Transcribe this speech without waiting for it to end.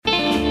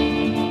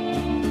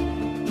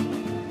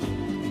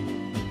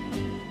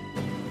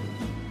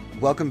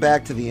Welcome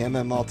back to the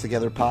MM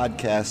Altogether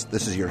podcast.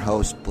 This is your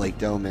host, Blake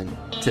Doman.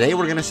 Today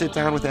we're going to sit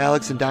down with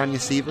Alex and Danya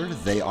Seaver.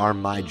 They are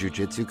my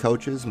jiu-jitsu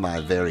coaches, my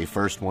very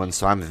first one,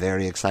 so I'm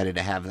very excited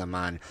to have them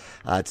on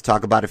to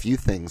talk about a few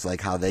things,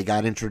 like how they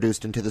got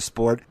introduced into the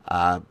sport,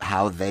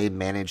 how they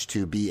managed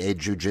to be a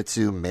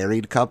jiu-jitsu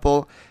married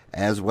couple,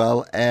 as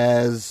well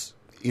as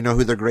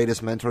who their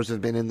greatest mentors have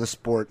been in the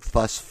sport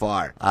thus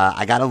far.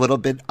 I got a little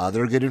bit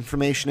other good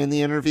information in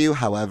the interview.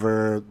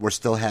 However, we're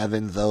still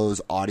having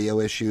those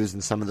audio issues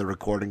and some of the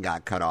recording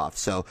got cut off.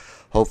 So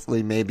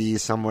hopefully maybe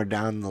somewhere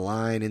down the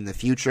line in the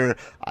future,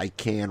 I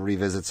can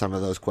revisit some of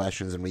those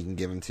questions and we can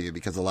give them to you,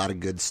 because a lot of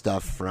good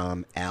stuff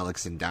from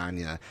Alex and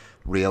Danya,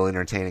 real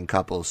entertaining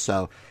couples.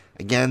 So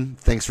again,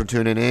 thanks for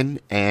tuning in,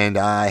 and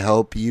I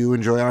hope you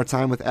enjoy our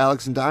time with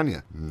Alex and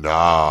Danya.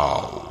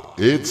 Now,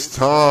 it's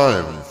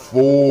time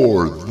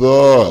for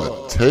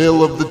the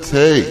Tale of the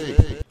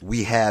Tape.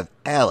 We have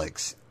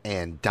Alex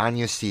and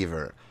Danya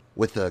Seaver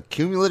with a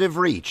cumulative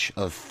reach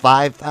of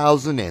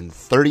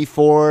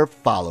 5,034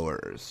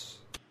 followers.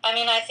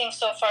 I think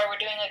so far we're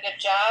doing a good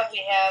job.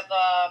 We have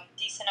a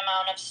decent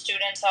amount of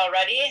students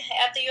already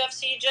at the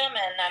UFC gym,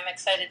 and I'm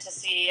excited to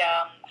see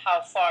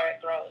how far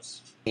it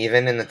grows.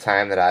 Even in the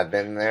time that I've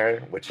been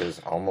there, which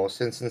is almost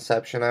since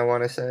inception, I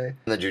want to say,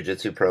 the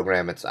jiu-jitsu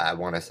program, I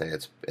want to say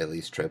it's at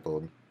least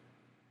tripled.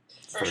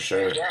 For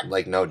sure. Yeah.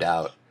 Like, no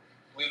doubt.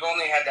 We've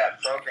only had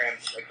that program,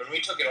 like when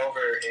we took it over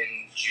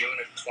in June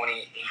of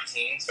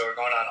 2018, so we're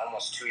going on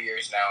almost 2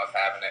 years now of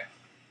having it.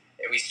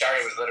 We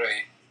started with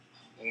literally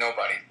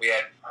nobody. We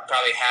had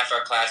probably half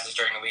our classes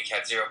during the week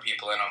had 0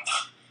 people in them.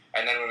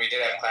 And then when we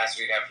did have classes,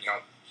 we'd have,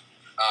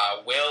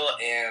 Will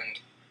and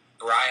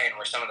Brian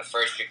were some of the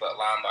first people at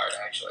Lombard,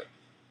 actually.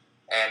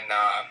 And,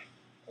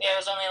 it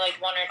was only like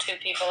 1 or 2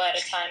 people at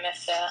a time,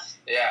 if that.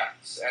 yeah,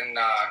 and,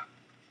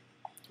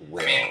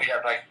 Will. we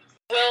have, like...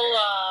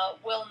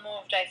 Will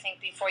moved, I think,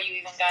 before you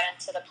even got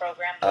into the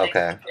program.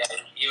 Okay. Yeah,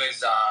 he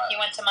was, He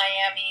went to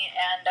Miami,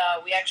 and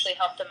we actually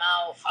helped him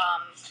out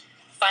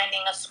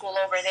finding a school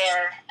over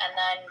there, and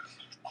then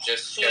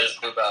just got his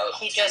blue belt.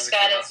 he just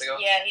got his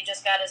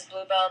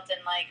blue belt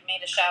and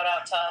made a shout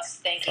out to us,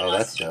 thanking us,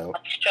 that's dope.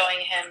 Showing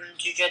him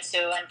jiu-jitsu,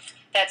 and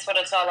that's what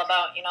it's all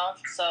about,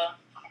 So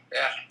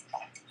Yeah,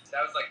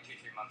 that was like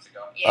 2-3 months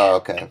ago. yeah. Oh,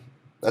 okay.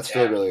 That's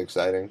still really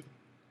exciting.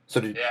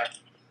 So did Yeah.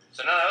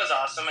 So no, that was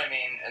awesome. And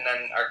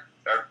then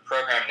our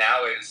program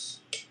now is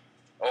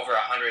over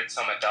 100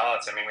 some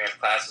adults. We have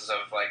classes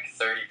of like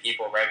 30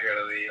 people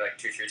regularly, like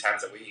 2-3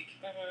 times a week.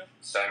 Mm-hmm.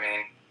 So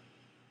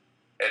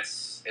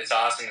it's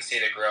awesome to see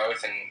the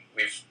growth, and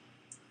we've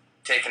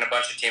taken a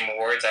bunch of team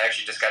awards. I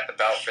actually just got the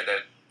belt for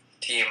the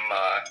team.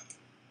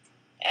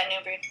 At New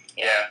Breed.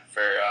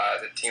 For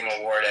the team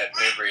award at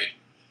New Breed.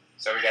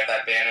 So we got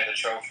that banner, the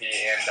trophy,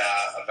 and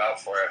a belt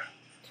for it.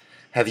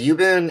 Have you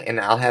been, and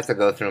I'll have to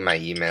go through my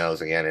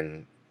emails again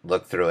and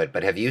look through it,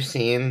 but have you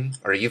seen,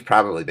 or you've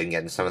probably been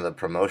getting some of the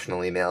promotional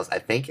emails, I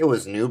think it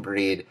was New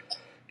Breed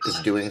is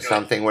doing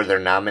something where they're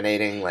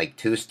nominating like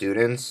 2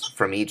 students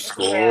from each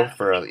school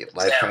for a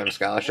lifetime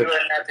scholarship?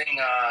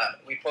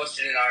 We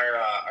posted in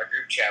our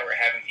group chat, we're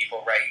having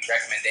people write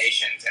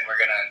recommendations, and we're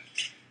going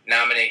to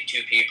nominate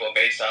 2 people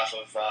based off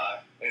of,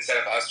 instead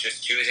of us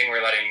just choosing,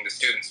 we're letting the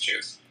students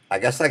choose. I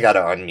guess I gotta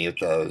unmute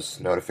those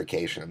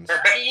notifications.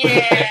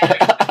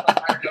 Yeah.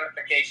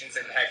 Notifications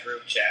in that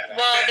group chat.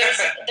 Well,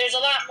 there's a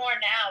lot more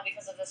now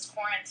because of this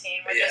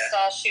quarantine. We're just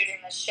all shooting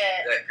the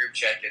shit. That group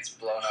chat gets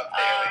blown up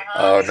daily.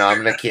 Oh no,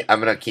 I'm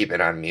gonna keep it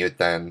on mute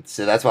then.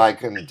 See, that's why I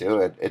couldn't do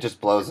it. It just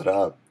blows it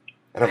up.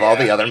 And of all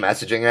the other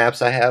messaging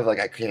apps I have,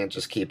 I can't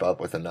just keep up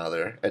with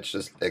another. It's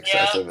just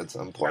excessive at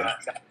some point.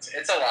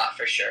 It's a lot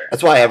for sure.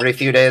 That's why every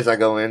few days I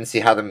go in, see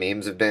how the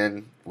memes have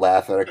been,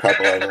 laugh at a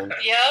couple of them.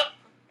 Yep.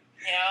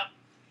 Yeah.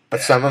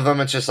 But some of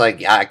them, it's just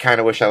I kind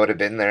of wish I would have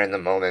been there in the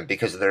moment,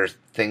 because there's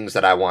things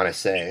that I want to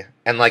say.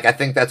 And, I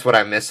think that's what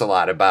I miss a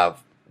lot about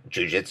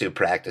jiu-jitsu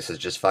practice, is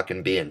just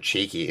fucking being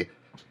cheeky.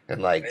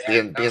 And,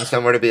 being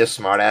somewhere to be a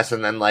smartass,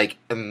 and then,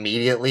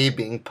 immediately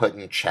being put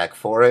in check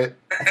for it.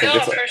 I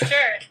think for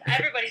sure.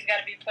 Everybody's got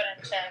to be put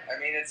in check.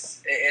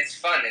 It's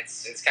fun.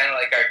 It's kind of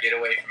like our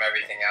getaway from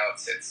everything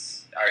else.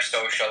 It's our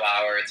social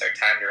hour. It's our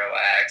time to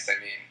relax.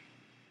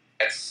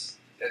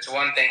 It's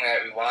one thing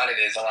that we wanted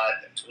is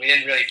we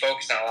didn't really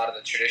focus on a lot of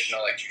the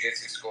traditional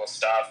jiu-jitsu school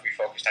stuff. We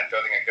focused on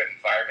building a good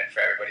environment for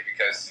everybody,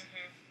 because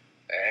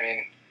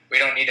we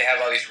don't need to have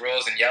all these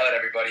rules and yell at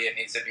everybody. It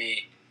needs to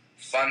be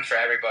fun for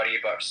everybody,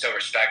 but still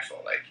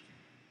respectful.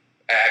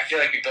 I feel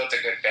like we built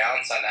a good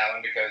balance on that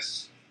one,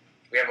 because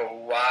we have a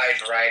wide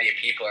variety of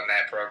people in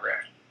that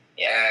program.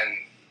 Yeah. And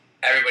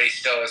everybody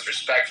still is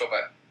respectful,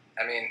 but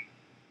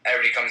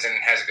everybody comes in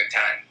and has a good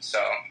time.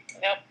 So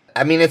Yep.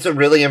 It's a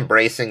really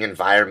embracing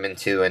environment,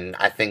 too, and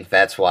I think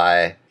that's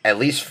why, at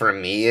least for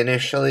me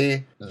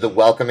initially, the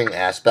welcoming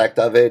aspect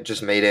of it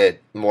just made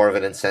it more of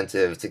an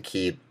incentive to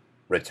keep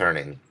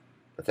returning,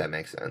 if that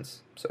makes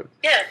sense. So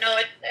Yeah, no,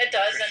 it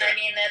does, and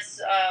that's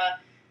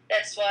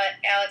that's what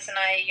Alex and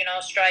I,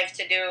 strive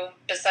to do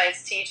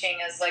besides teaching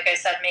is, like I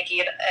said, making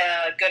it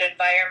a good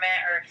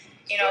environment, or,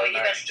 Building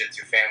even our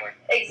jiu-jitsu family.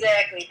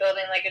 exactly,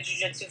 building like a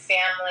jiu-jitsu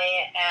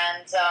family.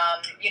 And,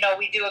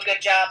 we do a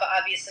good job.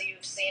 Obviously,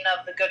 you've seen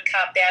of the good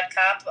cop, bad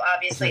cop.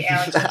 Obviously,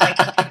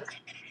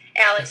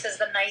 Alex is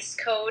the nice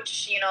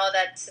coach,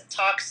 that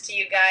talks to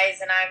you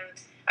guys. And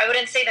I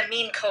wouldn't say the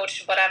mean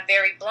coach, but I'm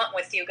very blunt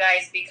with you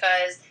guys,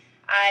 because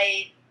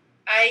I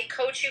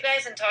coach you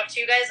guys and talk to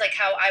you guys like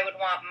how I would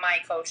want my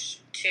coach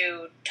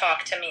to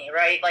talk to me,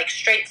 right? Like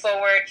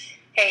straightforward.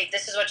 Hey,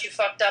 this is what you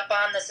fucked up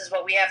on. This is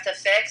what we have to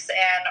fix.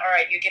 And all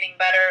right, you're getting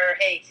better.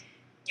 Hey,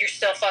 you're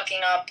still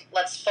fucking up.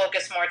 Let's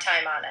focus more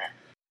time on it.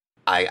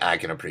 I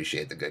can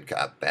appreciate the good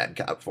cop, bad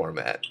cop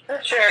format. For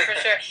sure.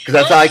 Because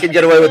that's how I can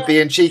get away with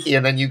being cheeky,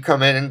 and then you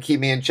come in and keep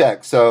me in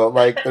check. So,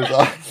 like, there's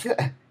all...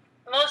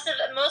 Most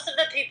of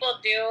the people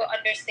do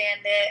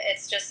understand it.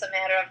 It's just a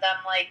matter of them,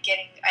 like,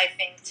 getting, I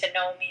think, to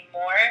know me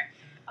more.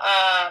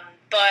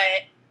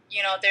 But,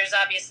 there's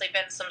obviously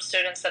been some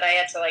students that I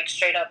had to, like,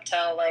 straight up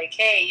tell, like,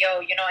 hey,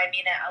 yo, I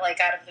mean it, like,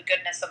 out of the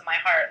goodness of my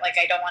heart. Like,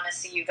 I don't want to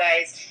see you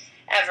guys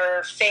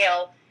ever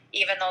fail,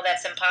 even though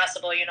that's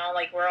impossible,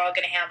 like, we're all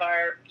going to have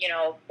our,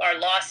 our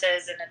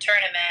losses in a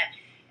tournament.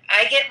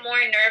 I get more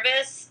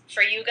nervous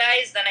for you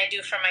guys than I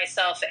do for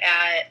myself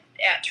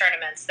at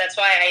tournaments. That's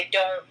why I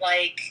don't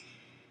like,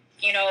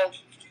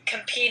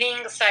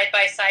 competing side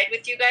by side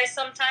with you guys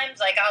sometimes.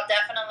 Like, I'll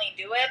definitely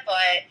do it,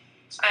 but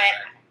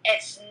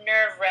it's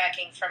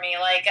nerve-wracking for me.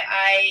 Like,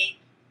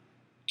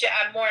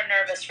 I'm more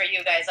nervous for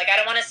you guys. Like, I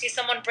don't want to see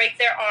someone break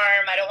their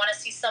arm. I don't want to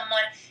see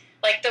someone,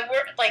 like, the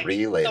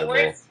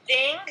worst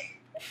thing.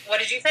 What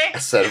did you say? I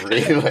said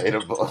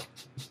relatable.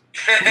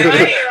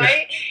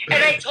 right?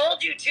 And I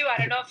told you, too, I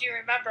don't know if you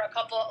remember a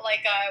couple,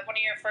 like, one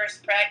of your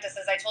first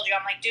practices, I told you,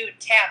 I'm like, dude,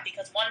 tap,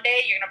 because one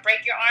day you're going to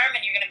break your arm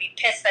and you're going to be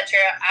pissed that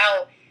you're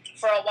out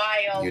for a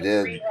while. You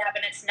did. Rehab,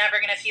 and it's never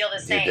going to feel the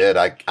same. You did.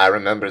 I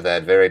remember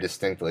that very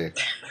distinctly.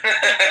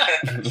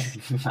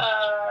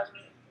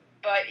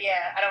 But,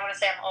 yeah, I don't want to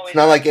say I'm always... It's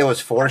not like it was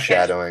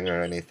foreshadowing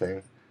or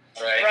anything.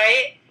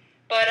 Right?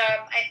 But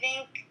I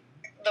think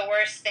the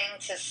worst thing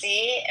to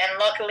see, and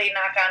luckily,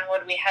 knock on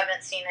wood, we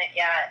haven't seen it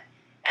yet,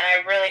 and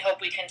I really hope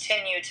we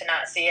continue to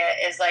not see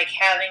it, is, like,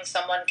 having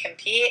someone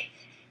compete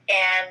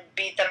and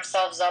beat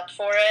themselves up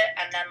for it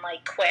and then,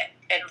 like, quit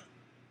and,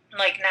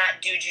 like,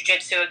 not do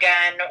jiu-jitsu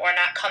again or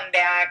not come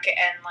back.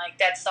 And, like,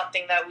 that's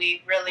something that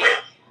we really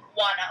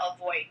want to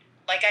avoid.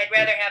 Like, I'd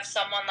rather have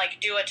someone, like,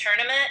 do a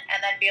tournament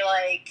and then be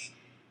like,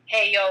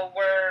 hey, yo,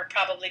 we're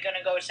probably going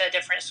to go to a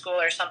different school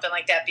or something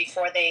like that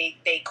before they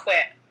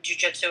quit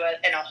jiu-jitsu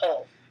in a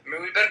whole. I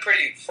mean, we've been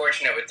pretty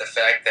fortunate with the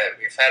fact that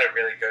we've had a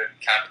really good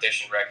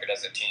competition record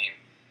as a team.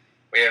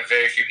 We have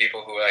very few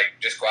people who, like,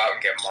 just go out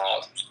and get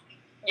mauled.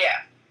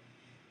 Yeah.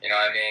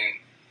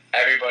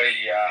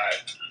 Everybody,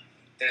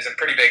 there's a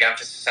pretty big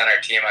emphasis on our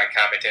team on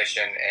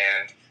competition,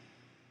 and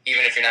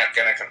even if you're not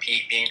going to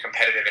compete, being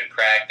competitive in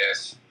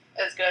practice.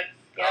 That's good.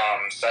 Yeah.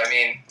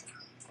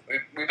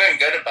 We've been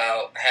good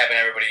about having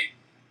everybody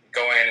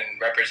go in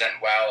and represent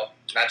well,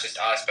 not just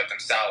us, but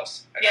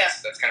themselves. And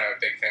that's kind of a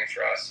big thing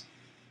for us.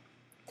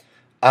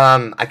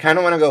 I kind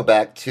of want to go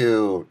back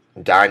to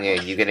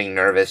Danya, you getting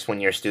nervous when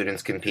your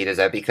students compete. Is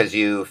that because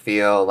you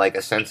feel like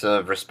a sense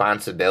of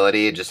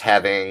responsibility, just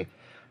having,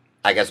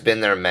 I guess,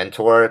 been their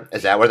mentor?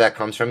 Is that where that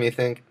comes from, you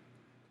think?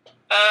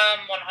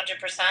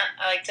 100%.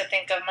 I like to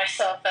think of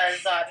myself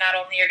as not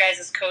only your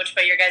guys' coach,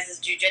 but your guys'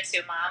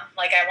 jiu-jitsu mom.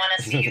 Like, I want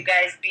to see you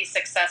guys be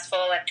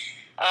successful.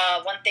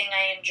 And one thing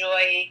I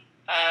enjoy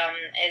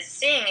is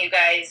seeing you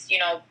guys,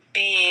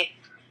 be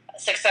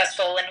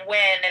successful and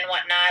win and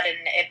whatnot, and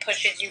it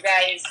pushes you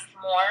guys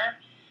more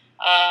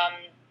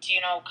to,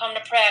 come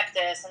to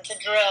practice and to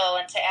drill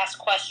and to ask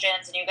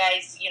questions, and you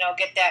guys,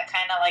 get that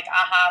kind of like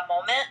aha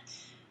moment.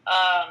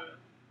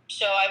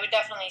 So I would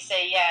definitely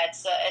say, yeah,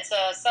 it's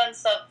a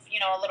sense of,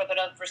 a little bit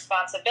of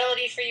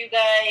responsibility for you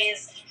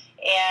guys,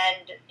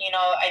 and,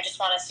 I just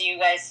want to see you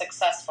guys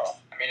successful.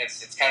 I mean,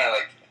 it's kind of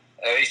like,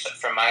 at least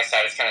from my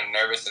side, it's kind of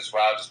nervous as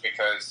well, just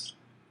because...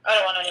 I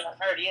don't want anyone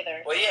hurt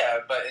either. Well, yeah,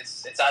 but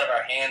it's out of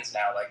our hands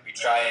now. Like, we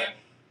try and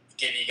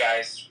give you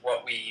guys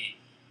what we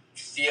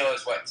feel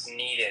is what's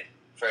needed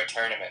for a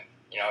tournament.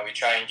 We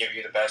try and give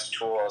you the best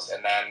tools,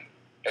 and then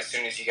as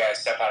soon as you guys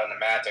step out on the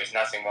mat, there's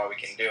nothing more we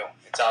can do.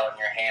 It's all in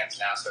your hands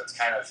now, so it's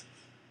kind of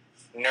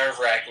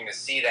nerve-wracking to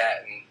see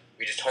that, and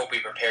we just hope we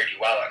prepared you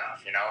well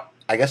enough,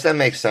 I guess that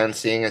makes sense,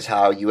 seeing as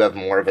how you have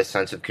more of a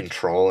sense of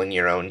control in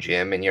your own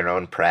gym and your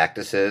own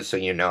practices, so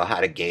you know how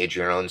to gauge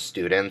your own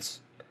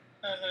students.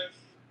 Mm-hmm.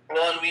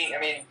 Well, and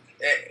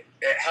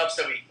it helps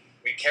that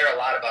we care a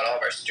lot about all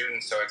of our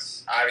students, so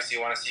it's obviously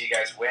we want to see you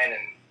guys win,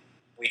 and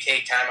we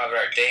take time out of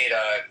our day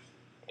to,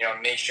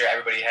 make sure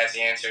everybody has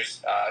the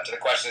answers to the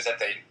questions that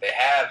they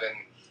have, and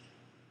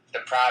the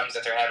problems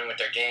that they're having with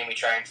their game. We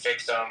try and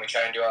fix them. We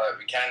try and do all that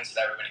we can so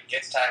that everybody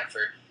gets time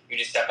for you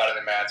to step out of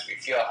the mats. We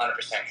feel 100%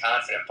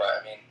 confident,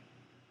 but,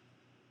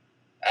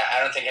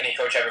 I don't think any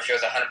coach ever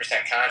feels 100%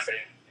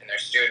 confident in their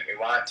student. We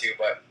want to,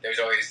 but there's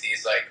always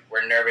these, like,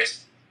 we're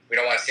nervous We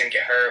don't want to see them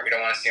get hurt. We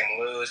don't want to see them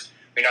lose.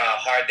 We know how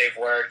hard they've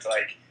worked.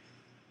 Like,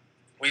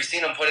 we've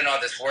seen them put in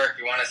all this work.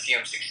 We want to see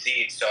them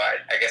succeed. So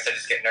I guess I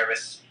just get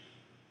nervous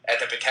at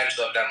the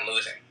potential of them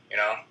losing, you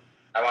know?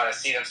 I want to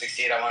see them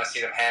succeed. I want to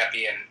see them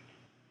happy, and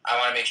I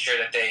want to make sure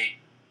that they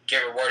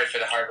get rewarded for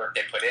the hard work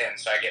they put in.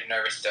 So I get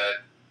nervous to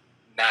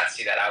not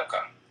see that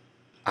outcome.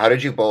 How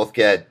did you both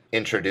get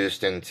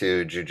introduced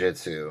into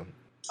jiu-jitsu?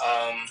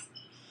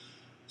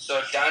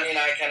 So Danya and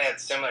I kind of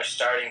had similar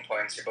starting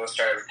points. We both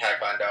started with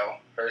Taekwondo.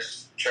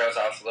 Hers trails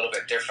off a little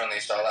bit differently,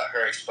 so I'll let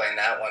her explain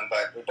that one.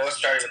 But we both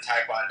started with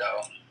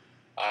Taekwondo.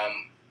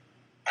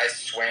 I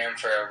swam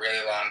for a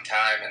really long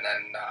time, and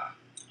then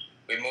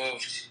we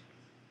moved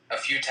a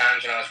few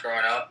times when I was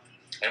growing up,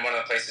 and one of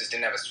the places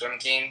didn't have a swim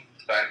team,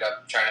 so I ended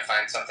up trying to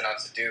find something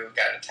else to do.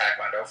 Got into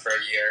Taekwondo for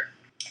a year.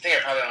 I think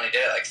I probably only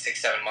did it like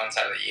 6-7 months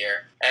out of the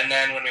year. And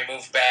then when we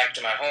moved back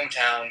to my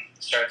hometown,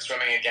 started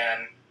swimming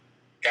again,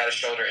 got a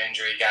shoulder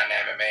injury, got into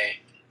MMA,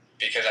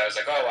 because I was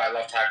like, oh, I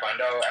love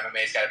Taekwondo,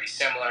 MMA's got to be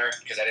similar,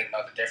 because I didn't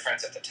know the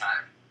difference at the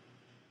time.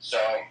 So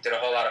did a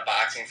whole lot of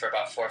boxing for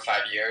about 4 or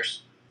 5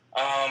 years.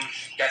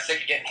 Got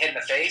sick of getting hit in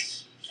the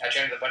face. I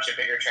trained with a bunch of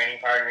bigger training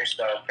partners,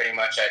 so pretty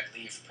much I'd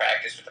leave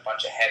practice with a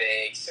bunch of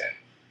headaches and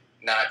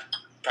not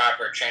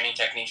proper training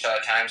techniques all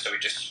the time, so we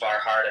just spar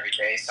hard every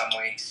day some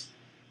weeks.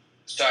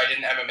 So I did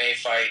an MMA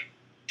fight,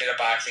 did a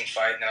boxing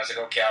fight, and then I was like,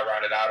 okay, I'll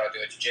round it out. I'll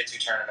do a jiu-jitsu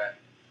tournament.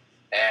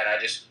 And I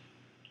just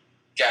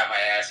got my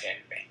ass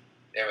handed to me.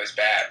 It was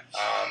bad.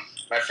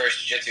 My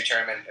first jiu-jitsu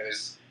tournament, it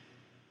was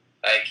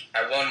like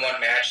I won one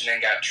match and then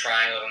got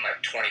triangled in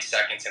like 20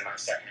 seconds in my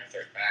second or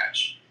third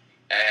match.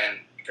 And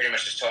pretty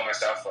much just told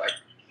myself, like,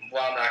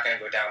 well, I'm not going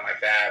to go down like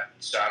that,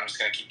 so I'm just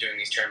going to keep doing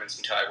these tournaments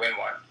until I win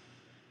one.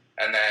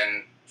 And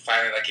then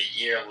finally, like a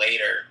year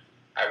later,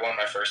 I won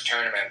my first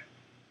tournament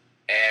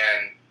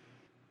and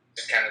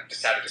just kind of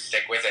decided to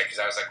stick with it because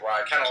I was like, well,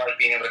 I kind of like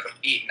being able to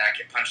compete and not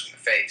get punched in the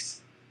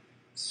face.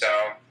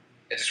 So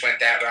it just went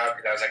that route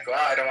because I was like,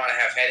 well, I don't want to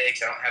have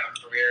headaches. I don't have a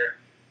career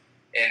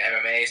in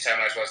MMA, so I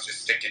might as well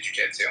just stick to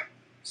jiu-jitsu.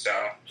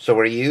 So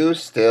were you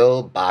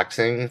still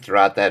boxing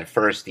throughout that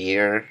first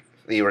year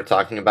that you were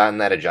talking about in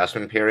that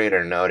adjustment period,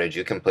 or no? Did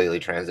you completely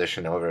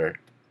transition over?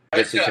 I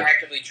was still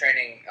actively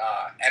training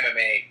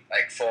MMA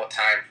like full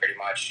time, pretty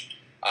much.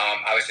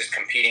 I was just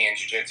competing in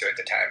jiu-jitsu at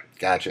the time.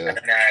 Gotcha. And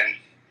then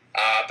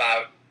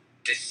about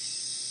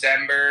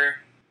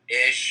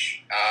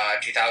December-ish,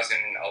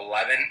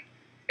 2011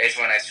 is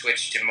when I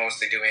switched to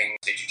mostly doing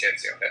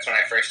jiu-jitsu. That's when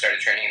I first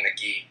started training in the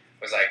gi.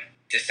 It was like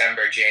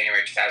December,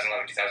 January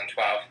 2011,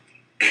 2012.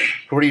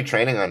 Who were you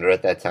training under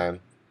at that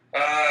time?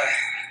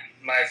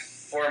 My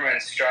former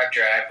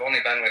instructor. I've only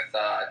been with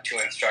 2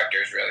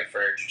 instructors, really,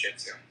 for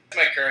jiu-jitsu.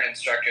 My current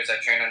instructors, I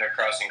train under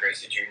Carlson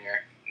Gracie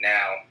Jr.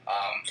 now.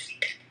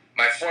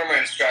 My former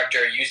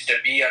instructor used to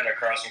be under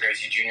Carlson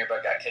Gracie Jr.,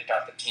 but got kicked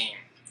off the team.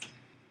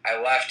 I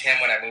left him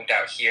when I moved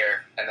out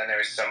here, and then there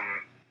was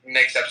some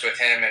mix-ups with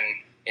him, and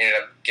he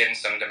ended up getting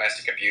some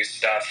domestic abuse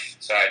stuff,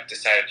 so I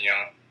decided,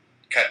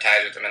 cut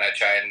ties with him, and I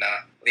try and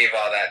leave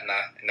all that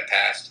in the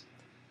past.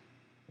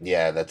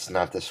 Yeah, that's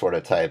not the sort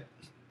of type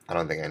I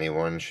don't think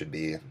anyone should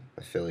be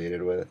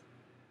affiliated with.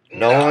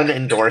 No one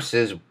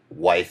endorses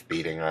wife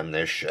beating on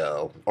this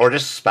show, or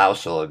just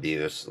spousal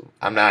abuse.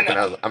 I'm not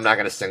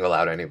gonna single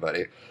out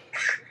anybody.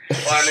 Well,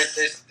 I mean,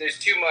 there's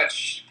too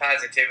much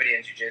positivity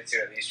in jiu-jitsu,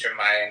 at least from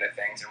my end of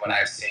things, and what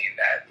I've seen,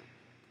 that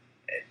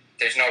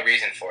there's no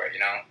reason for it.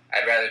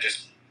 I'd rather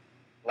just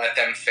let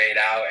them fade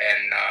out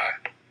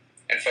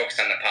and focus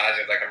on the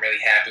positive. Like, I'm really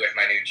happy with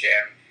my new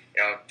gym.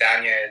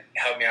 Danya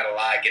helped me out a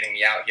lot, getting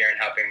me out here and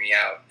helping me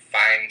out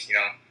find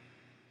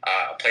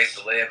a place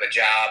to live, a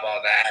job,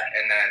 all that.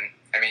 And then,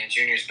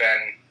 Junior's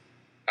been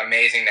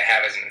amazing to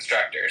have as an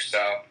instructor,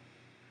 so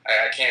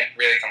I can't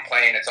really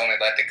complain. It's only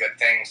led to good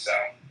things, so.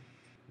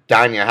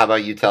 Danya, how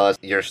about you tell us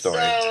your story?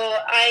 So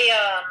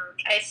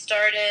I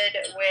started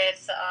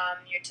with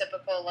your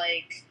typical,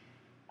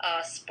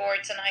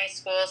 sports in high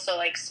school, so,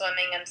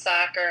 swimming and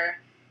soccer,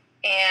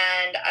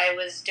 and I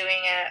was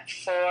doing it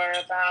for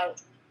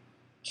about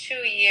 2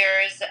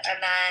 years,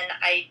 and then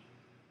I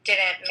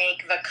didn't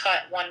make the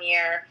cut 1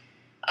 year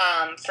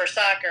for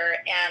soccer,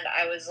 and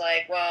I was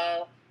like,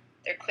 well,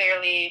 they're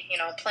clearly,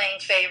 playing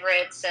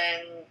favorites,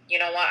 and you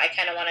know what, I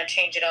kind of want to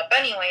change it up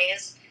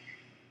anyways.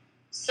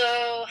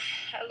 So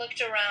I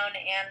looked around,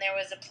 and there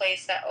was a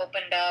place that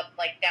opened up,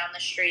 down the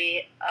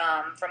street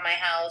from my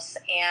house,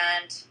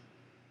 and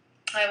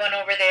I went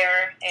over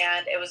there,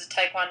 and it was a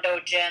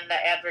Taekwondo gym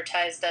that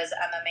advertised as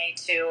MMA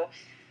too.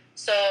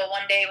 So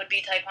one day would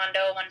be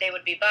Taekwondo, one day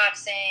would be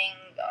boxing,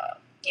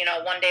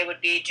 one day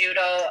would be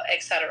judo,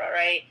 etc.,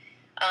 right?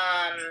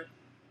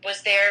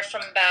 Was there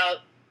from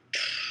about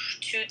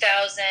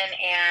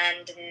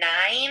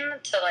 2009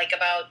 to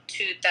about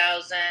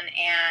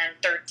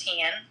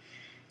 2013.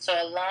 So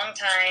a long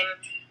time.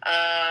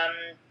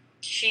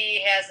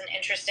 She has an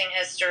interesting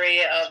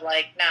history of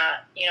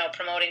not,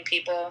 promoting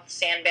people,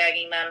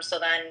 sandbagging them so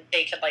then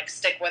they could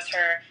stick with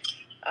her.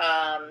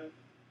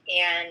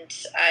 And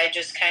I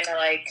just kind of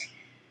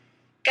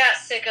got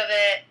sick of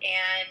it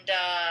and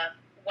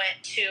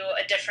went to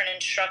a different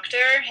instructor,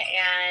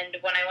 and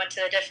when I went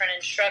to the different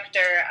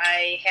instructor,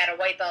 I had a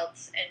white belt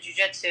in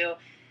jiu-jitsu,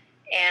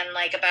 and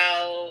like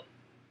about,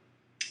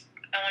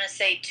 I want to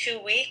say 2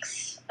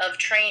 weeks of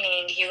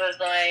training, he was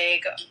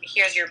like,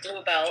 here's your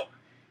blue belt.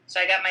 So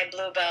I got my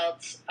blue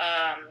belt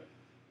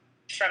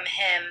from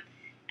him,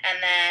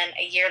 and then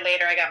a year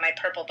later I got my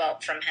purple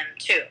belt from him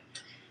too.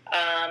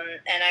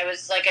 And I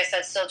was, like I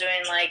said, still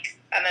doing like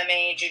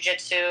MMA,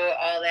 jiu-jitsu,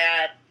 all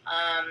that.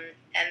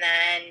 And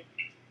then,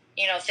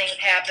 you know, things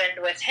happened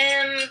with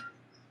him.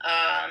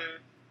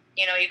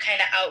 You know, you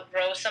kind of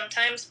outgrow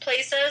sometimes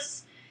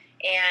places.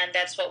 And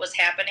that's what was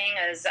happening,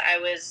 as I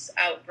was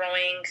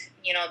outgrowing,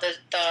 you know,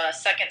 the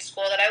second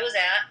school that I was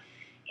at.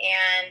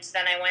 And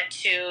then I went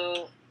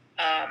to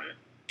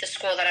the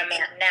school that I'm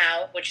at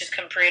now, which is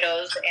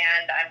Compritos,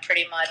 and I'm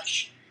pretty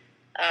much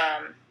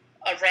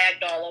a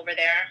ragdoll over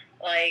there.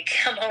 Like,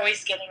 I'm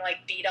always getting,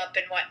 like, beat up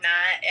and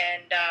whatnot,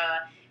 and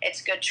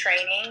it's good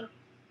training.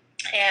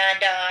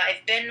 And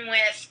I've been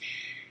with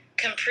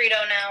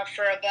Comprito now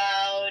for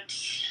about,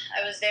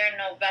 I was there in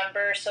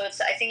November, so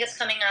I think it's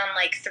coming on,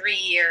 like, 3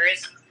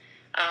 years.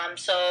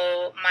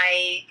 So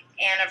my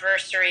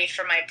anniversary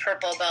for my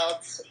purple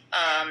belt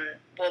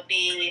will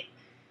be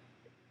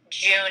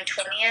June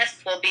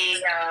 20th, will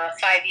be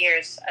 5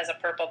 years as a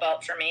purple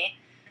belt for me.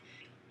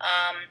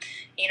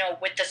 You know,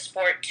 with the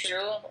sport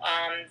too,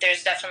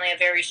 there's definitely a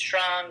very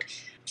strong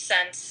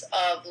sense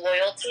of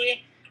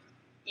loyalty.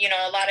 You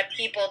know, a lot of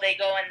people, they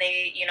go and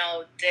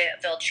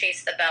they'll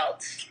chase the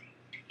belts.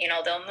 You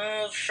know, they'll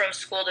move from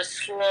school to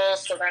school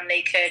so then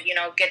they could, you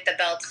know, get the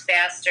belts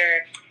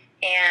faster.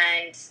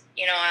 And,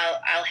 you know,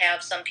 I'll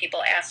have some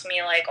people ask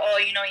me like, oh,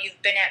 you know,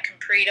 you've been at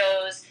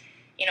Compritos,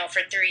 you know,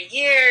 for 3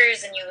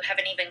 years and you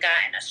haven't even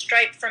gotten a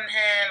stripe from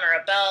him or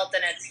a belt.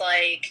 And it's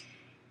like,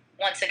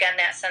 once again,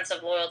 that sense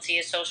of loyalty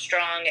is so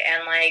strong,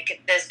 and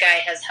like this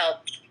guy has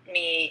helped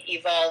me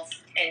evolve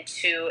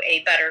into a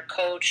better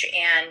coach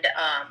and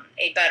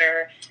a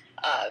better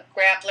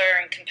grappler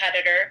and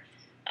competitor.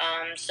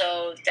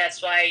 So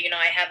that's why, you know,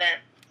 I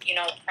haven't, you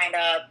know, kind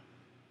of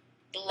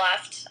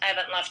left. I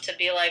haven't left to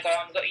be like, oh,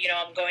 I'm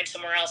going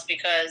somewhere else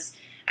because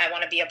I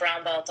want to be a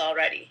brown belt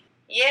already.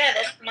 Yeah,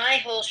 that's my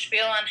whole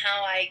spiel on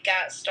how I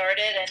got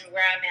started and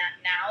where I'm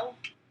at now.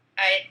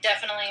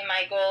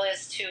 My goal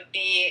is to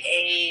be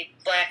a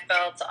black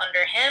belt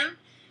under him,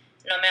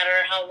 no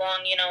matter how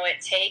long, you know,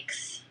 it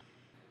takes.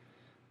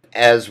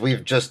 As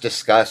we've just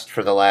discussed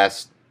for the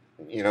last,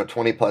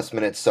 20 plus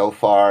minutes so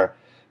far,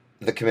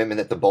 the commitment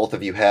that the both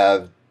of you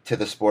have to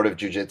the sport of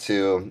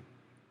jiu-jitsu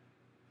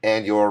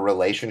and your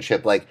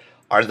relationship, like,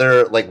 are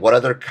there, like, what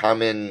other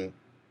common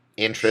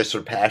interests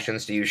or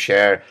passions do you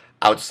share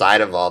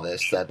outside of all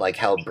this that, like,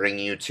 help bring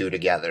you two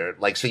together?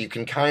 Like, so you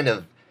can kind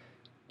of,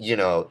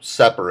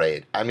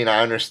 separate. I mean,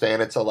 I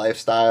understand it's a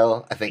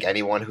lifestyle. I think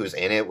anyone who's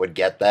in it would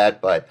get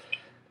that, but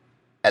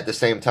at the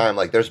same time,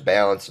 like, there's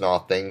balance in all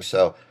things.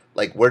 So,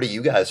 like, where do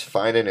you guys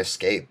find an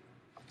escape?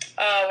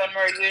 When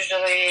we're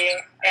usually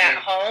at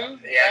home,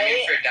 yeah, right? I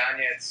mean, for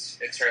Danya,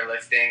 it's her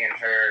lifting and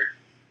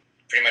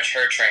pretty much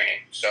her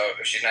training. So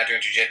if she's not doing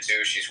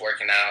jiu-jitsu, she's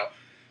working out.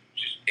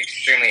 She's an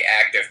extremely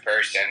active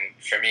person.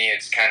 For me,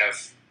 it's kind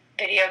of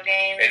video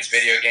games. It's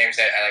video games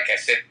that I like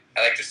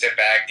to sit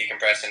back,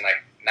 decompress, and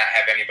like not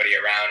have anybody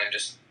around and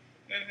just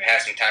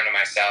have some time to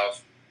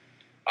myself.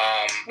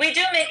 We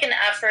do make an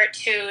effort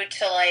to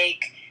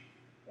like,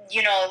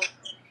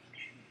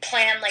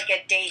 plan like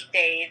a date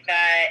day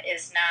that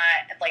is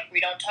not like,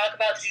 we don't talk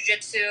about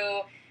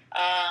jiu-jitsu.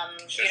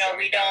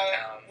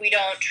 We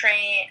don't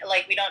train.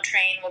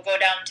 We'll go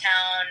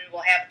downtown.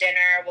 We'll have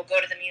dinner. We'll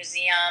go to the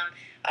museum.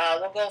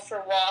 We'll go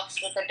for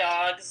walks with the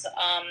dogs.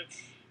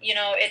 You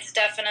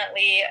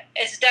definitely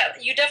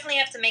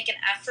have to make an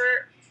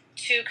effort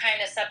to kind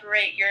of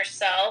separate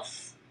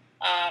yourself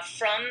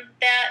from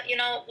that,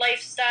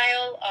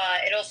 lifestyle.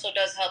 It also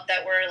does help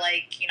that we're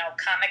like,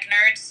 comic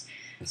nerds.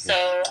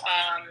 So,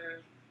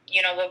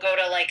 we'll go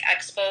to like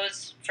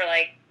expos for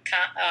like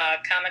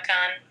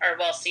Comic-Con or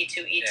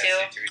C2E2.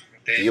 Yeah,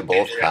 do you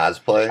both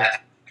cosplay?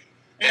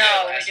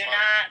 No, we do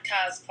not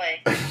cosplay.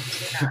 We do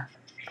not.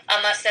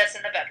 Unless that's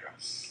in the bedroom.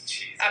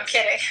 Jesus. I'm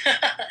kidding.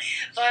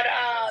 But,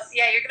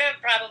 you're going to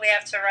probably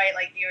have to write,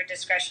 like, your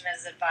discretion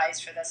is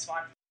advised for this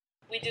one.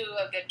 We do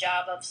a good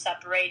job of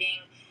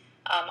separating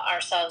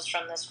ourselves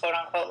from this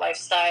quote-unquote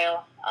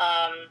lifestyle,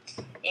 and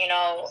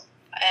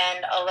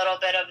a little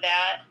bit of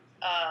that,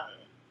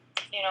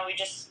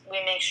 we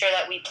make sure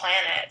that we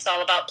plan it. It's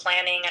all about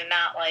planning and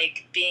not,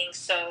 like, being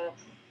so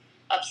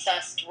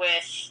obsessed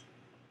with,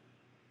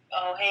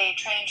 oh, hey,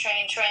 train,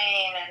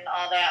 and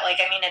all that.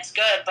 Like, I mean, it's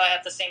good, but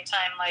at the same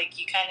time, like,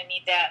 you kind of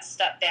need that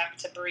step back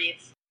to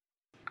breathe.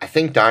 I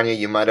think, Danya,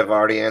 you might have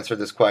already answered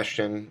this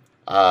question.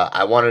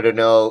 I wanted to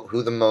know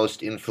who the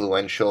most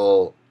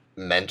influential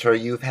mentor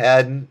you've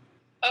had.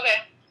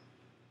 Okay.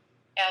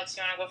 Alex,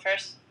 you want to go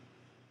first?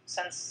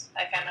 Since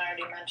I kind of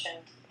already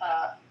mentioned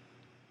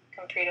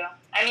Comprito.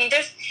 I mean,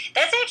 that's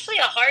actually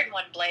a hard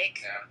one,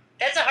 Blake. Yeah.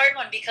 That's a hard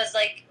one because,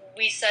 like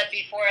we said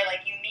before,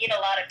 like, you meet a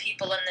lot of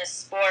people in this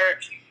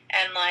sport,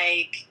 and,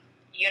 like,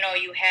 you know,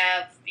 you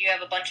have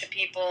a bunch of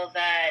people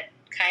that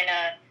kind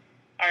of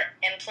are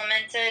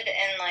implemented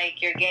in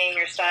like your game,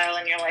 your style,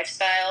 and your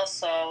lifestyle.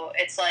 So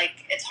it's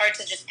like it's hard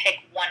to just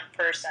pick one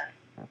person.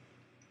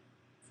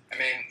 I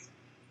mean,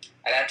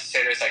 I'd have to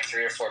say there's like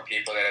 3 or 4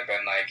 people that have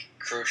been like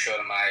crucial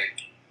to my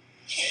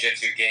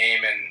jiu-jitsu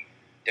game and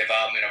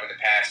development over the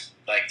past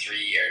like 3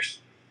 years.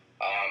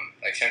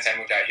 Like since I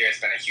moved out here, it's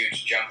been a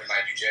huge jump in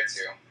my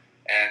jiu-jitsu,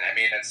 and I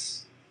mean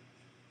it's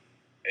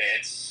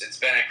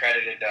been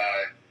accredited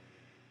to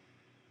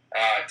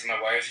my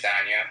wife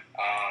Danya,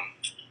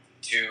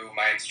 to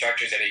my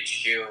instructors at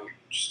HQ,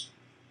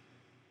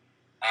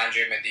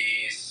 Andre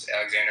Mediz,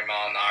 Alexander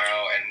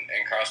Molinaro,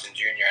 and Carlson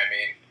Jr. I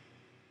mean,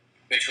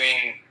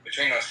 between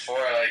those 4,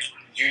 like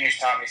Junior's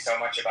taught me so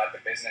much about the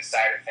business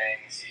side of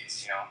things.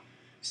 He's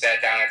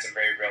sat down, had some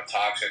very real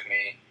talks with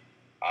me.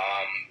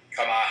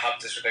 Come out,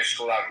 helped us with their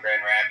school out in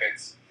Grand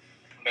Rapids.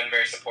 Been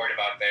very supportive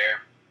out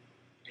there.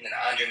 And then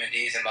Andre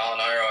Mediz and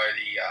Molinaro are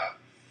the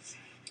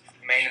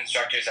main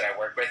instructors that I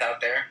work with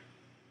out there.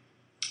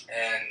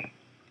 And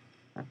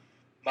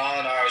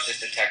Molinaro is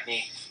just a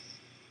technique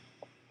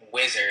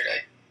wizard.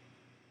 I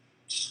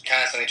just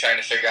constantly trying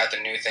to figure out the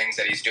new things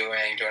that he's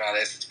doing all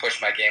this. It's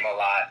pushed my game a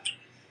lot,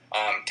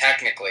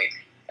 technically.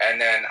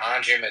 And then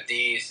Andre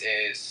Mediz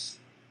is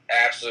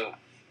absolute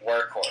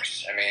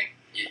workhorse. I mean,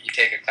 you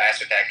take a class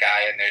with that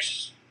guy, and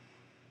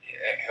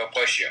he'll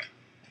push you.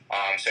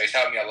 So he's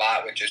helped me a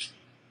lot with just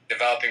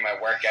developing my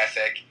work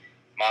ethic,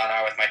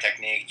 Molinaro with my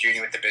technique,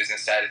 Junior with the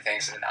business side of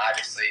things, and then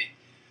obviously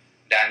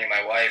Danya,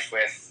 my wife,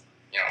 with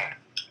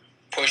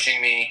pushing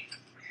me,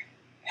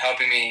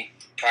 helping me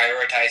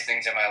prioritize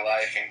things in my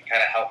life, and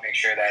kind of help make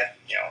sure that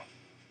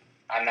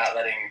I'm not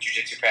letting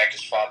jiu-jitsu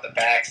practice fall at the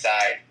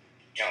backside,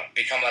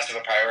 become less of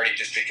a priority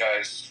just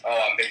because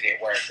I'm busy at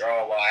work, or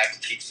I have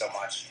to teach so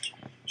much.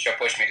 She'll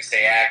push me to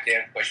stay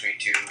active, push me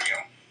to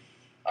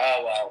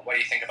what do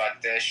you think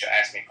about this? She'll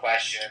ask me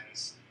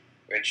questions,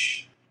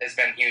 which has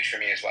been huge for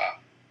me as well.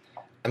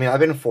 I mean, I've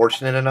been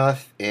fortunate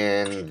enough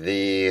in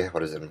the,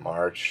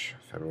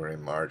 February,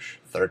 March,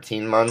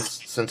 13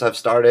 months since I've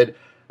started.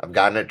 I've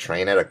gotten to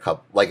train at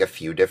a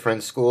few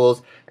different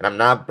schools, and I'm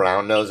not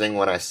brown-nosing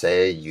when I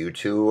say you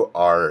two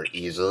are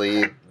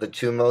easily the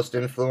 2 most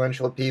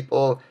influential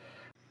people.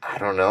 I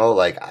don't know,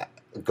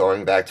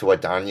 going back to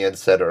what Danya had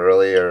said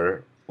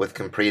earlier with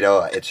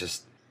Comprito, it's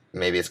just,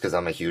 maybe it's because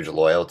I'm a huge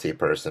loyalty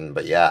person,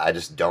 but yeah, I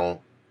just don't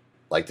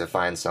like to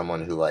find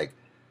someone who,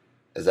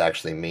 is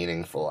actually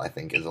meaningful, I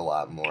think is a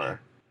lot more.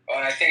 Well,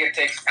 and I think it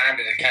takes time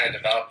to kind of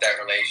develop that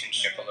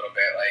relationship a little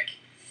bit.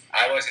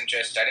 I didn't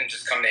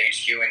just come to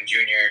HQ and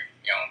Junior,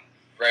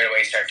 right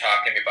away start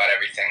talking to me about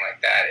everything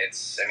like that.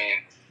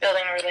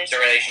 Building a relationship. It's a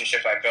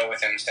relationship I built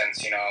with him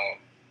since,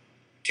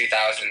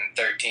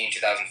 2013,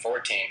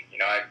 2014.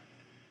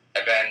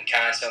 I've been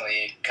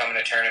constantly coming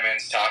to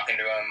tournaments, talking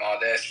to him, all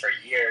this for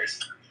years.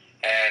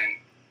 And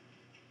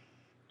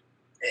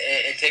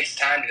it takes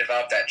time to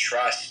develop that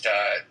trust,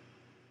 to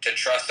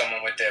trust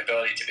someone with the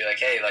ability to be like,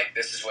 hey,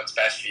 this is what's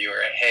best for you,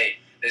 or hey,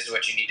 this is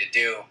what you need to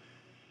do,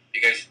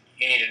 because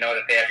you need to know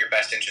that they have your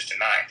best interest in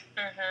mind.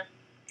 Mm-hmm.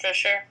 For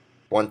sure.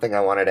 One thing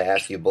I wanted to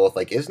ask you both,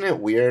 isn't it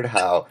weird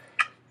how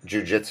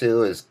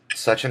jiu-jitsu is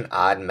such an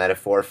odd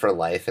metaphor for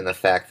life, in the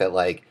fact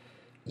that,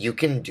 you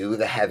can do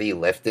the heavy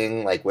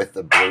lifting, with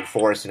the brute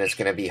force, and it's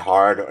going to be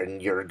hard,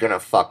 and you're going to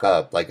fuck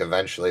up,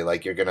 eventually,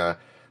 you're going to,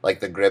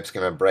 the grip's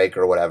going to break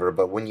or whatever,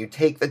 but when you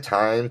take the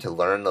time to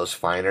learn those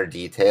finer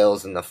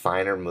details and the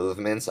finer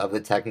movements of the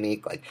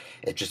technique,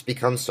 it just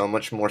becomes so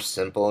much more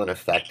simple and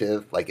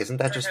effective. Isn't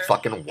that just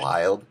fucking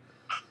wild?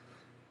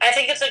 I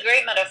think it's a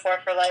great metaphor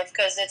for life,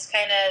 because it's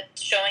kind of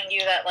showing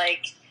you that,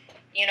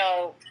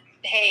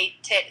 hey,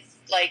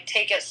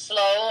 take it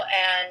slow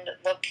and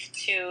look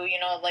to,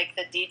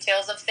 the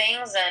details of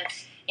things, and,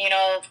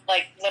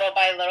 little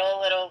by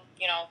little, it'll,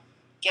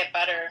 get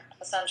better,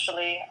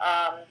 essentially.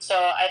 So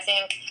I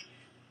think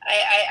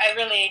I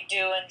really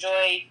do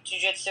enjoy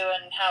jiu-jitsu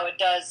and how it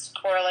does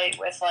correlate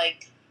with,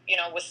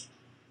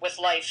 with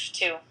life,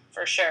 too,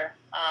 for sure.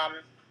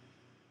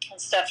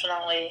 It's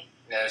definitely...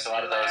 Yeah, there's a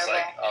lot of those,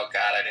 oh,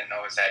 God, I didn't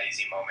know it was that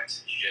easy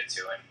moments in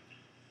jiu-jitsu, and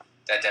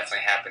that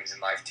definitely happens in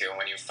life, too.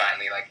 When you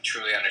finally,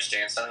 truly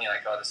understand something, you're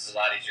like, oh, this is a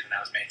lot easier than I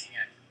was making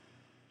it.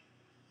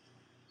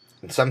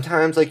 And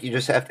sometimes, you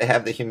just have to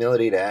have the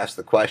humility to ask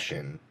the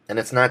question. And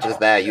it's not just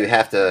that. You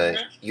have to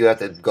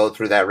go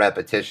through that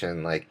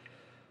repetition.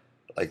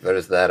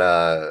 There's that,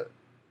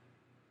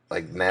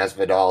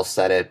 Masvidal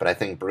said it, but I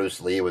think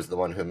Bruce Lee was the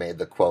one who made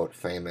the quote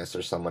famous,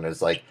 or someone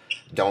is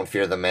don't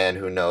fear the man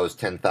who knows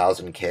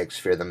 10,000 kicks,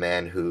 fear the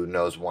man who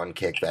knows one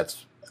kick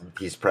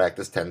he's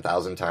practiced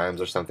 10,000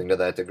 times, or something to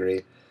that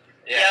degree.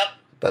 Yep.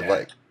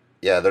 But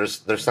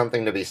there's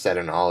something to be said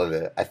in all of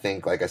it. I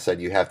think, like I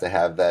said, you have to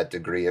have that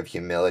degree of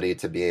humility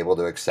to be able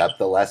to accept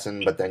the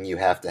lesson, but then you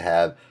have to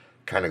have,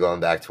 kind of going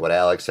back to what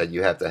Alex said,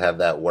 you have to have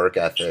that work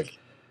ethic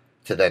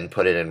to then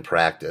put it in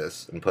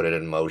practice and put it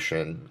in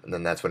motion, and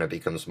then that's when it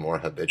becomes more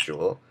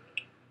habitual.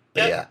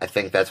 But yeah, I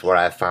think that's where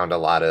I found a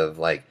lot of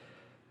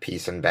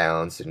peace and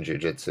balance in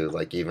jiu-jitsu,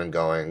 even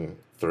going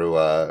through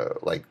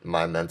like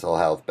my mental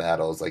health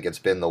battles. Like it's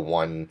been the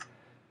one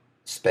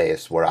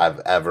space where I've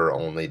ever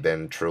only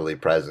been truly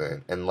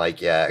present. And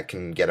like yeah, it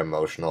can get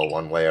emotional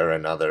one way or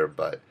another,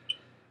 but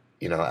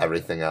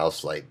everything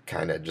else like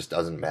kind of just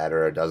doesn't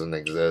matter or doesn't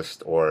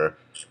exist, or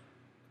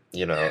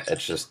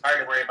it's just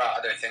hard to worry about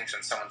other things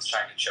when someone's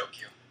trying to choke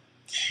you.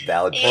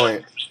 valid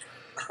point.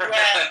 Yeah,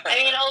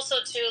 I mean, also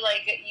too,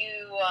 like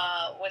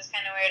what's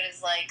kind of weird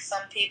is like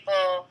some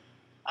people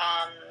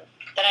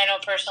that I know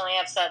personally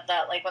have said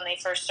that like when they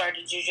first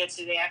started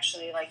jiu-jitsu, they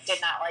actually like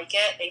did not like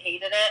it, they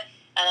hated it,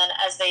 and then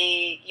as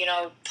they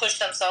pushed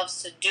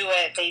themselves to do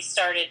it, they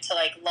started to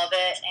like love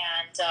it,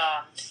 and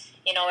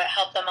it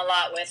helped them a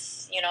lot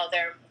with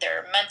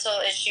their mental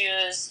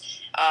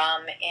issues,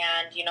 and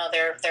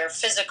their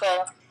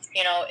physical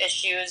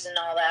issues and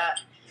all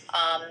that.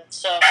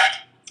 So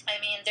I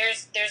mean,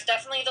 there's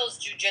definitely those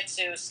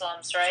jujitsu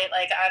slumps, right?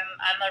 Like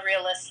I'm a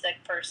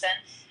realistic person.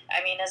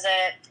 I mean, is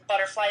it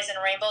butterflies and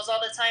rainbows all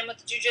the time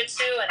with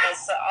jujitsu and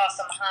this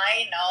awesome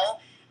high? No.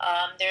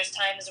 There's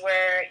times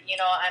where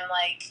I'm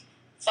like,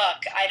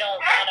 fuck, I don't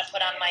want to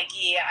put on my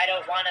gi. I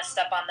don't want to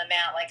step on the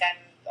mat. Like I'm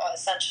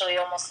essentially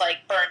almost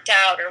like burnt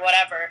out or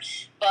whatever.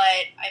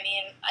 But I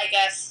mean, I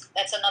guess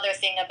that's another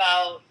thing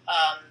about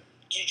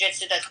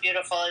jiu-jitsu that's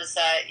beautiful is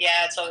that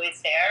it's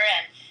always there,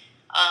 and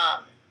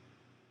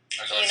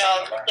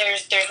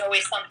there's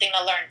always something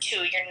to learn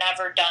too. You're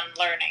never done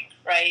learning,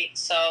 right?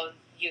 So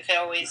you could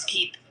always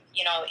keep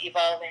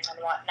evolving and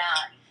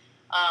whatnot.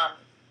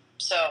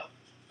 So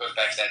goes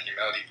back to that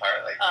humility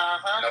part. Like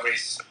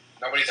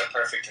nobody's a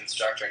perfect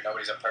instructor.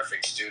 Nobody's a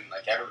perfect student.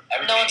 Like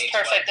everybody no one's needs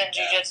perfect one. in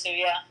jiu-jitsu.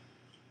 Yeah.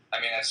 I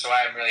mean, that's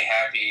why I'm really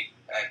happy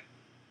at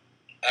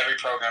every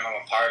program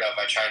I'm a part of.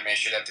 I try and make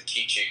sure that the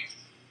teaching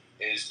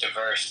is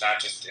diverse,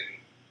 not just in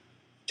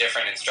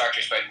different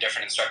instructors, but in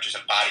different instructors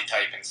of body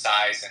type and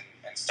size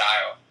and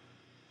style.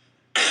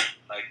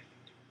 Like,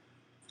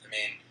 I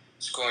mean,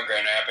 school in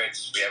Grand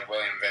Rapids, we have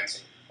William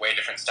Vincent, way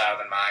different style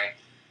than mine.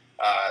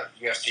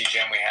 UFC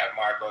gym, we have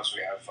Marcos,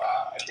 we have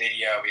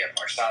Adidia, we have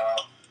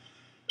Marcelo,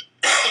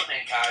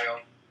 and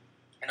Kyle.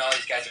 And all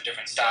these guys have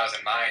different styles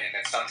than mine, and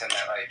it's something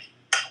that, like,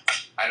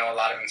 I know a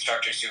lot of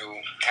instructors who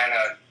kind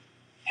of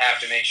have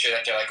to make sure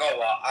that they're like, oh,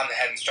 well, I'm the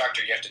head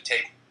instructor, you have to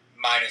take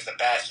mine as the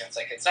best. And it's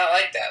like, it's not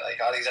like that. Like,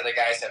 all these other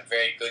guys have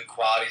very good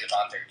qualities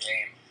about their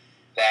game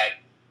that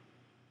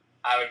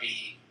I would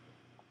be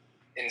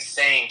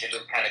insane to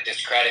kind of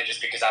discredit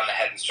just because I'm the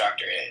head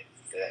instructor.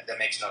 That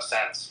makes no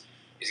sense.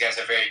 These guys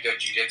are very good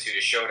jiu-jitsu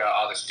to show to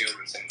all the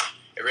students, and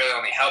it really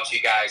only helps you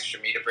guys for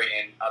me to bring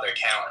in other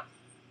talent.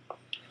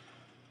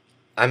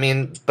 I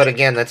mean, but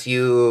again, that's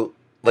you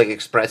like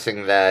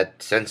expressing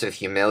that sense of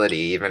humility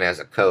even as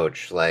a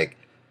coach. Like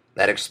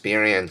that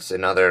experience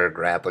in other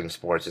grappling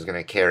sports is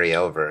going to carry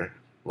over.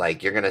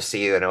 Like you're going to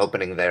see an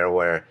opening there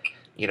where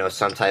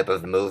some type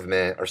of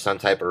movement or some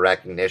type of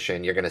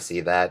recognition, you're going to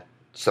see that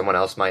someone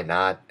else might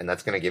not, and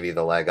that's going to give you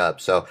the leg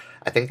up. So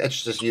I think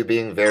that's just you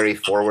being very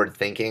forward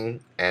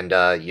thinking and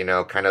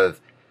kind of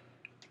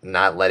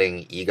not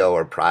letting ego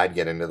or pride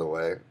get into the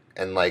way.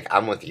 And like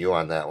I'm with you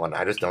on that one.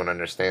 I just don't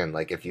understand.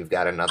 Like if you've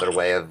got another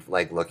way of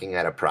like looking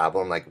at a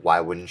problem, like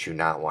why wouldn't you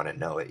not want to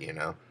know it?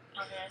 Oh,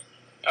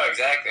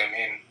 exactly. I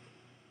mean,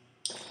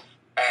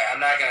 I'm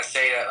not gonna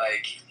say that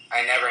like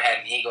I never had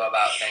an ego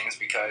about things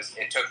because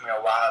it took me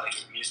a while to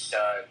get used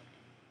to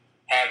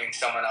having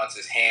someone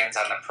else's hands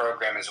on the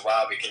program as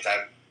well, because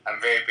I'm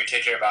very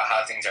particular about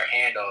how things are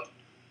handled.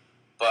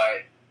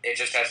 But it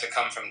just has to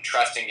come from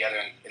trusting the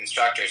other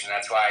instructors, and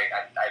that's why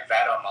I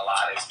vet them a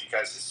lot, is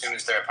because as soon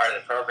as they're a part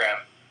of the program,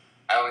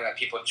 I only let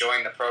people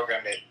join the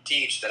program to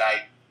teach that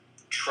I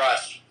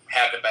trust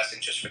have the best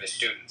interest for the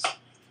students.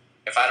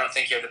 If I don't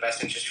think you have the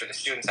best interest for the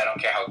students, I don't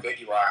care how good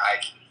you are,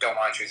 I don't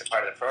want you as a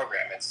part of the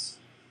program. There's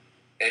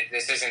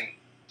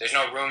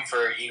no room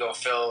for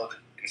ego-filled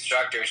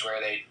instructors where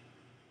they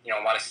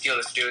want to steal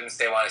the students,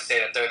 they want to say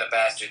that they're the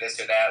best or this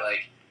or that.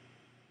 Like,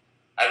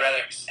 I'd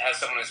rather have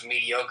someone who's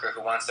mediocre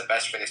who wants the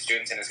best for the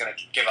students and is going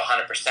to give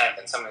 100%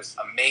 than someone who's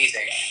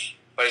amazing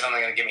but is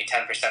only going to give me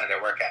 10% of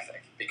their work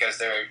ethic because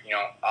they're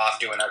off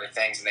doing other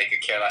things and they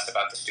could care less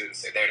about the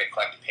students. They're there to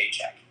collect a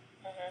paycheck.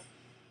 Mm-hmm.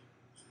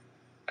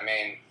 I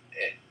mean,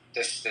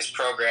 this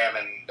program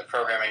and the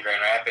program in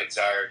Grand Rapids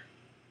are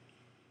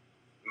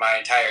my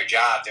entire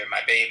job. They're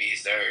my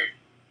babies.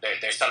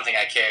 They're something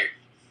I care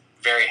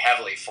very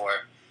heavily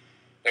for.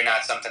 They're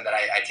not something that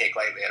I take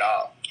lightly at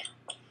all.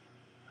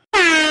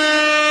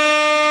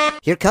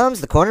 Here comes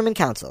the Cornerman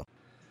Council.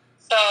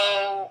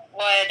 So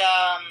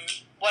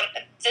what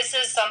this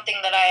is something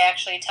that I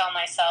actually tell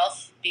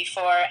myself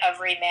before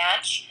every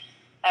match,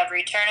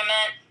 every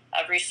tournament,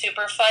 every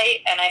super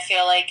fight, and I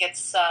feel like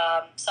it's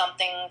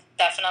something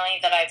definitely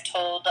that I've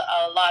told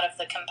a lot of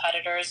the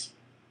competitors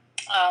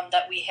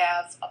that we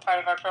have a part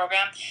of our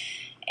program.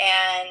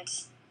 And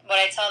what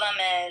I tell them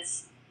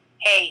is,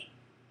 hey,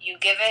 you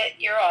give it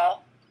your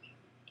all,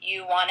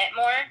 you want it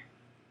more,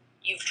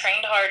 you've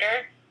trained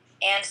harder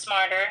and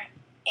smarter,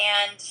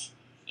 and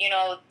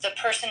the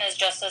person is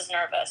just as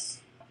nervous,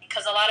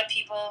 because a lot of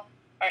people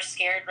are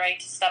scared, right,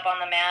 to step on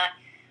the mat,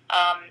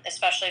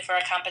 especially for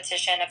a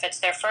competition. If it's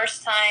their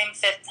first time,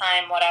 fifth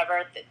time,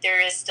 whatever, there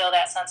is still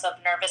that sense of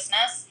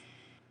nervousness.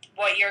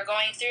 What you're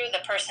going through,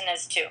 the person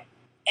is too,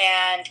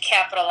 and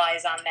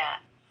capitalize on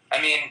that.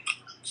 I mean,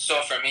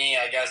 so for me,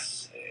 I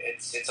guess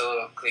it's a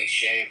little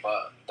cliche,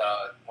 but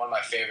one of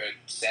my favorite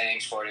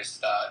sayings for it is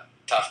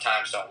tough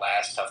times don't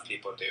last, tough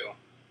people do.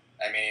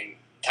 I mean,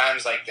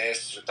 times like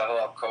this with the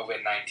whole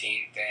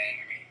COVID-19 thing,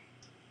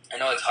 I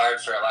know it's hard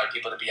for a lot of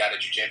people to be out of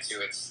jiu-jitsu.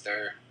 It's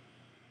their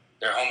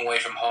home away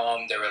from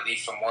home, their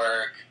relief from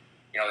work,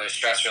 their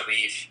stress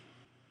relief.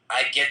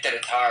 I get that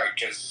it's hard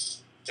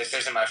because this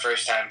isn't my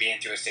first time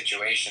being through a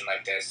situation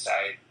like this.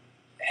 I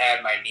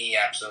had my knee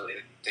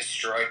absolutely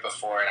destroyed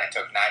before, and I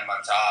took 9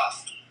 months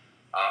off.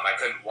 I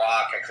couldn't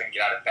walk. I couldn't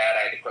get out of bed.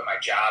 I had to quit my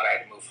job. I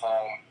had to move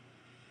home.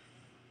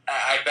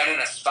 I've been in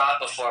a spot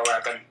before where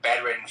I've been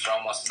bedridden for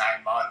almost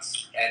 9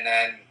 months, and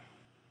then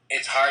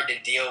it's hard to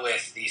deal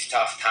with these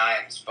tough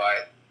times,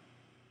 but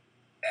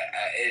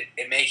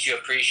it makes you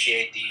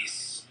appreciate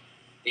these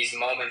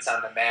moments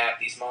on the mat,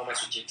 these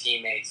moments with your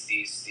teammates,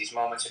 these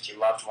moments with your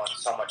loved ones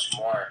so much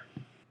more.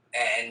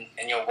 And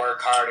you'll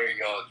work harder,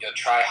 you'll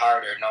try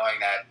harder, knowing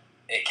that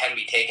it can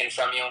be taken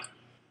from you.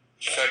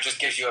 So it just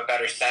gives you a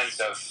better sense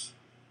of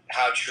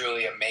how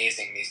truly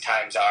amazing these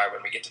times are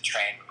when we get to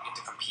train, when we get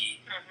to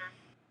compete. Mm-hmm.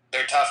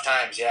 They're tough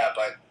times, yeah,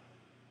 but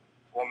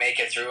we'll make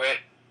it through it.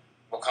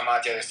 We'll come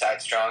out the other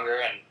side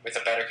stronger and with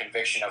a better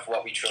conviction of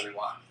what we truly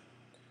want.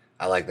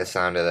 I like the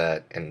sound of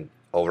that, and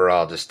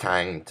overall just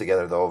tying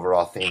together the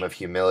overall theme of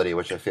humility,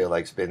 which I feel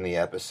like has been the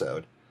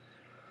episode.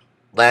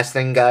 Last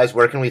thing, guys,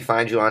 where can we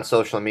find you on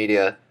social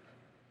media?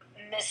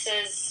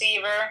 Mrs.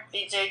 Seaver,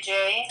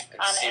 BJJ,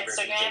 on Seaver,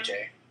 Instagram.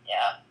 BJJ.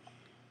 Yeah.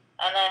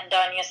 And then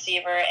Danya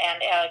Seaver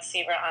and Alex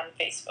Seaver on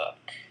Facebook.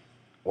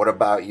 What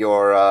about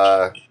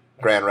your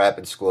Grand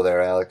Rapids school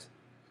there, Alex?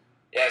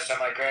 Yeah, so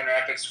my Grand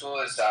Rapids school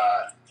is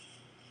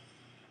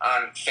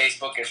on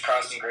Facebook is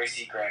Carlson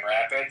Gracie Grand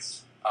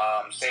Rapids.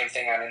 Same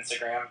thing on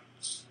Instagram.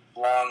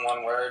 Long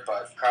one word,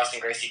 but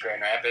Carlson Gracie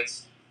Grand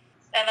Rapids.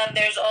 And then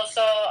there's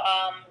also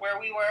where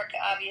we work,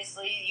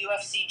 obviously,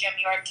 UFC Gym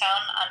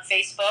Yorktown on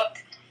Facebook,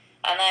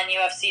 and then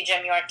UFC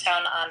Gym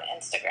Yorktown on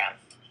Instagram.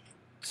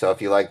 So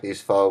if you like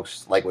these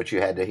folks, like what you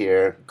had to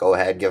hear, go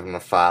ahead, give them a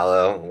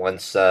follow.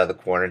 Once the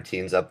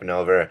quarantine's up and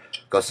over,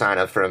 go sign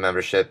up for a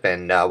membership,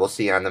 and we'll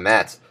see you on the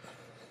mats.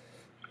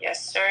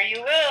 Yes, sir,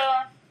 you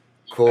will.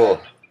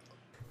 Cool.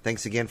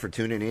 Thanks again for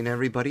tuning in,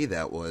 everybody.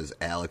 That was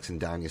Alex and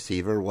Danya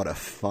Seaver. What a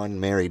fun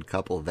married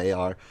couple they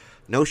are.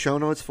 No show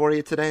notes for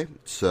you today,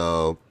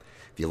 so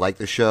if you like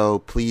the show,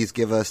 please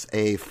give us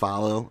a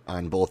follow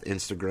on both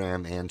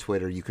Instagram and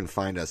Twitter. You can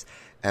find us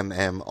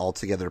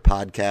Altogether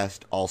Podcast,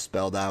 all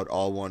spelled out,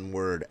 all one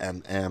word,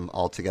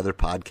 Altogether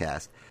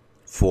Podcast.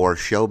 For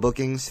show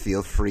bookings,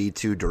 feel free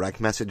to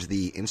direct message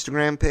the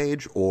Instagram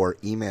page or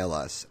email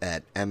us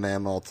at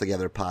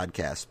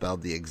Altogetherpodcast,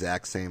 spelled the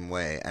exact same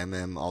way,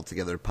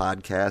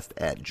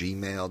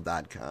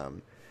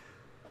 Altogetherpodcast@gmail.com.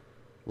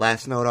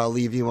 Last note I'll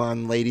leave you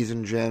on, ladies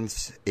and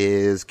gents,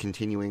 is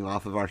continuing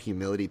off of our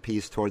humility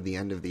piece toward the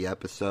end of the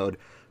episode.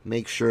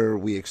 Make sure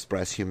we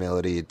express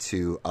humility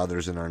to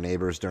others and our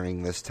neighbors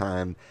during this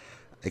time.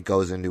 It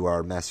goes into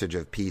our message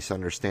of peace,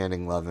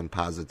 understanding, love, and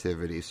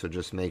positivity. So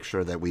just make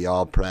sure that we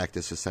all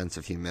practice a sense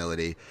of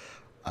humility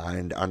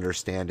and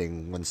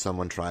understanding when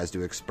someone tries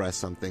to express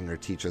something or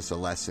teach us a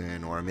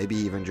lesson or maybe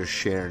even just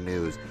share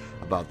news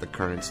about the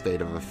current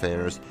state of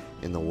affairs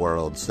in the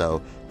world.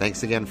 So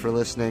thanks again for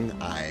listening.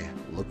 I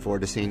look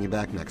forward to seeing you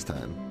back next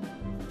time.